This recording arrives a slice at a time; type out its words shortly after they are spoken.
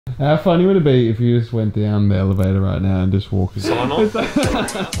How funny would it be if you just went down the elevator right now and just walked? Sign off.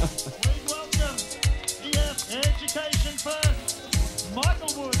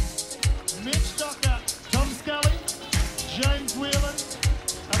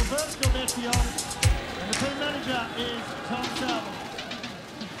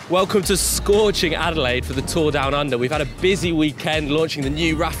 Welcome to scorching Adelaide for the Tour Down Under. We've had a busy weekend launching the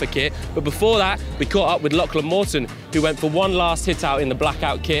new Rapha kit, but before that we caught up with Lachlan Morton, who went for one last hit out in the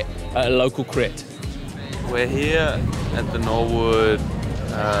blackout kit at a local crit. We're here at the Norwood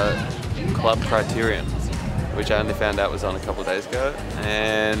Club Criterium, which I only found out was on a couple of days ago,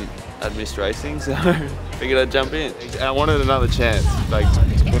 and I'd missed racing, so figured I'd jump in. I wanted another chance, like,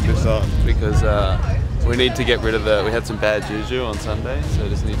 to put this on, because we need to get rid of we had some bad juju on Sunday, so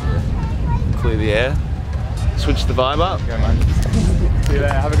just need to clear the air, switch the vibe up. Go, man. See you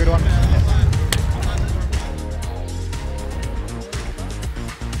there, have a good one.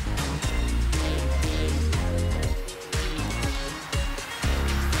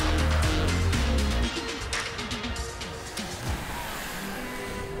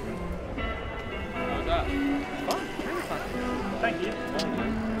 Thank you. This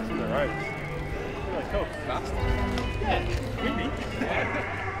is the road. Really cool. Fast? Yeah, windy.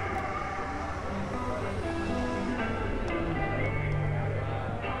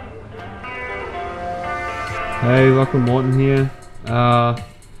 Hey, Lachlan Morton here.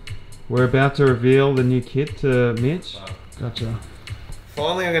 We're about to reveal the new kit to Mitch. Gotcha.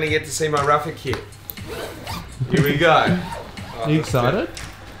 Finally, I'm going to get to see my Rapha kit. Here we go. Are you excited?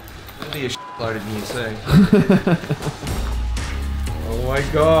 That'll be a shitload of new too. Oh my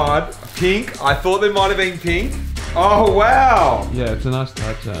god. Pink? I thought there might have been pink. Oh wow. Yeah, it's a nice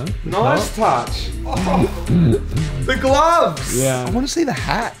touch, huh? Nice touch. Oh, the gloves. Yeah. I want to see the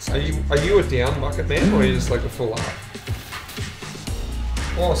hats. Are you a down bucket man or are you just like a full up?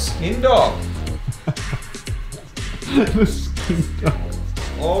 Oh, skin dog. The skin dog.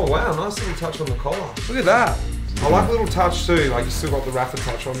 Oh wow, nice little touch on the collar. Look at that. I like a little touch too, like you still got the Rapha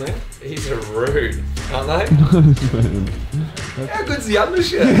touch on there. These are rude, aren't they? How good's the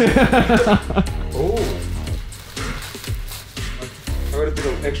undershirt? Ooh. I got a bit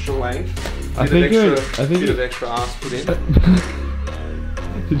of extra length. I think bit of extra ass put in.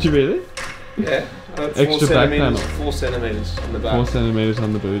 Did you really? Yeah. Extra back panel. 4 centimeters on the back. 4 centimeters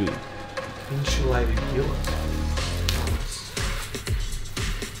on the booty. Insulated gillet.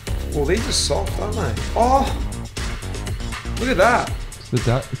 Well, these are soft, aren't they? Oh! Look at that. It's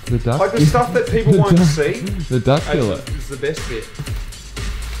the duck. Like the stuff that people won't see. The duck gillet. It's the best bit.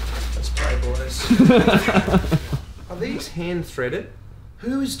 Let's play, boys. Are these hand threaded?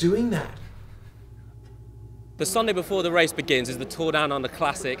 Who is doing that? The Sunday before the race begins is the Tour Down Under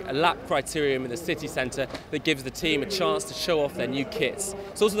Classic, a lap criterium in the city centre that gives the team a chance to show off their new kits.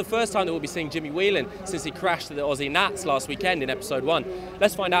 It's also the first time that we'll be seeing Jimmy Whelan since he crashed at the Aussie Nats last weekend in episode 1.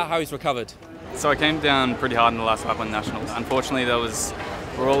 Let's find out how he's recovered. So I came down pretty hard in the last lap on Nationals. Unfortunately,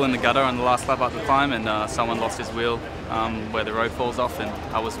 we're all in the gutter on the last lap up the climb, and someone lost his wheel where the road falls off, and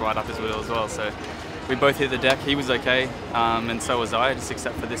I was right up his wheel as well. So we both hit the deck. He was okay, and so was I, just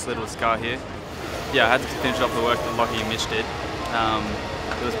except for this little scar here. Yeah, I had to finish off the work that Lockie and Mitch did.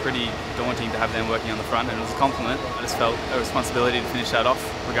 It was pretty daunting to have them working on the front, and it was a compliment. I just felt a responsibility to finish that off,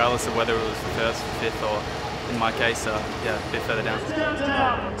 regardless of whether it was the first, fifth, or in my case, yeah, a bit further down.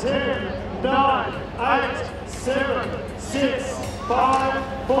 10, 9, 8, 7, 6,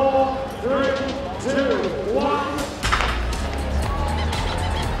 5, 4, 3, 2, 1.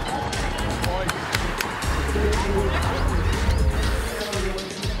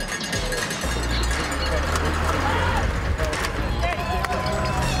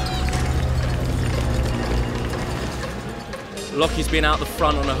 Lockie's been out the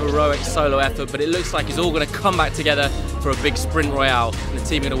front on a heroic solo effort, but it looks like it's all going to come back together for a big sprint royale, and the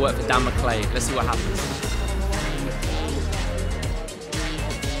team are going to work for Dan McClay. Let's see what happens.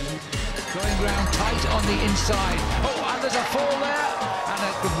 Going round tight on the inside. Oh, and there's a fall there, and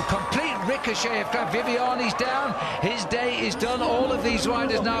a complete ricochet of Viviani's down. His day is done. All of these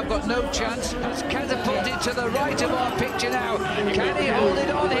riders now have got no chance. Has catapulted to the right of our picture now. Can he hold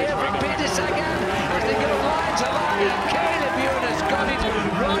it on here from Peter Sagan as they go line to line? Caleb Ewan has got it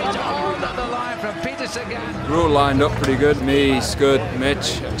right on the line from Peter Sagan. We're all lined up pretty good. Me, Scud,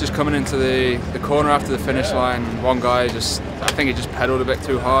 Mitch. Just coming into the corner after the finish line, one guy I think he just pedalled a bit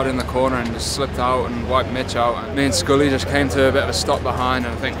too hard in the corner and just slipped out and wiped Mitch out. And me and Scully just came to a bit of a stop behind,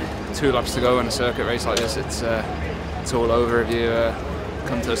 and I think 2 laps to go in a circuit race like this, it's all over if you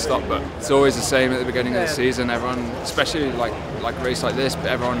come to a stop. But it's always the same at the beginning of the season. Everyone, especially like a race like this,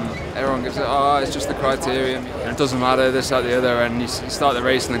 everyone gives it, oh, it's just the criterium. It doesn't matter, this, that, the other, and you start the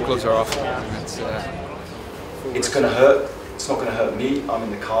race and the gloves are off. It's going to hurt. It's not going to hurt me. I'm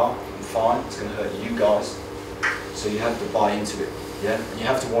in the car. I'm fine. It's going to hurt you guys. So you have to buy into it, yeah? And you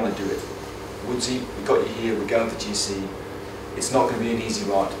have to want to do it. Woodsy, we got you here. We're going to GC. It's not going to be an easy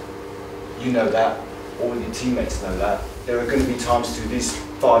ride. You know that. All of your teammates know that. There are going to be times through these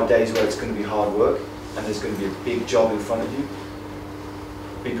 5 days where it's going to be hard work, and there's going to be a big job in front of you.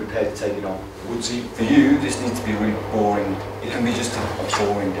 Be prepared to take it on. Woodsy, for you, this needs to be really boring. It can be just a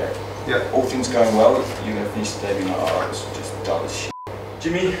boring day. Yeah. All things going well, you're going to finish the day being like, oh, this was just dull as shit.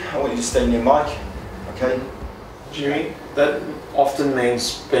 Jimmy, I want you to stay near Mike, okay? Jimmy, that often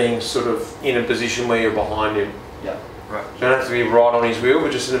means being sort of in a position where you're behind him. Yeah, right. You don't have to be right on his wheel,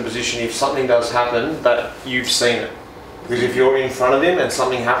 but just in a position if something does happen that you've seen it. Because if you're in front of him and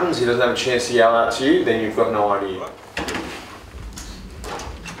something happens, he doesn't have a chance to yell out to you, then you've got no idea.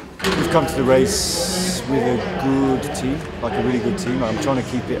 We've come to the race with a good team, like a really good team. I'm trying to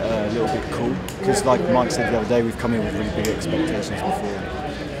keep it a little bit cool because, like Mike said the other day, we've come in with really big expectations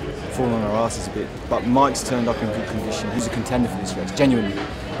before, falling on our asses a bit. But Mike's turned up in good condition. He's a contender for this race, genuinely.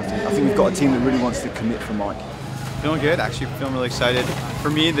 I think we've got a team that really wants to commit for Mike. Feeling good, actually feeling really excited. For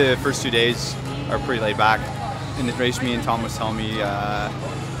me, the first 2 days are pretty laid back. In the race, me and Tom was telling me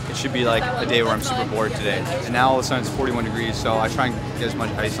it should be like a day where I'm super bored today. And now all of a sudden it's 41 degrees, so I try and get as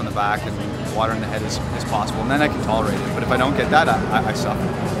much ice on the back and water in the head as possible, and then I can tolerate it. But if I don't get that, I suffer.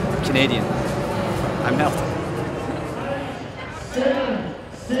 I'm Canadian. I'm melting. 7,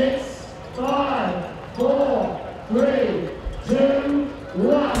 6, 5, 4, 3,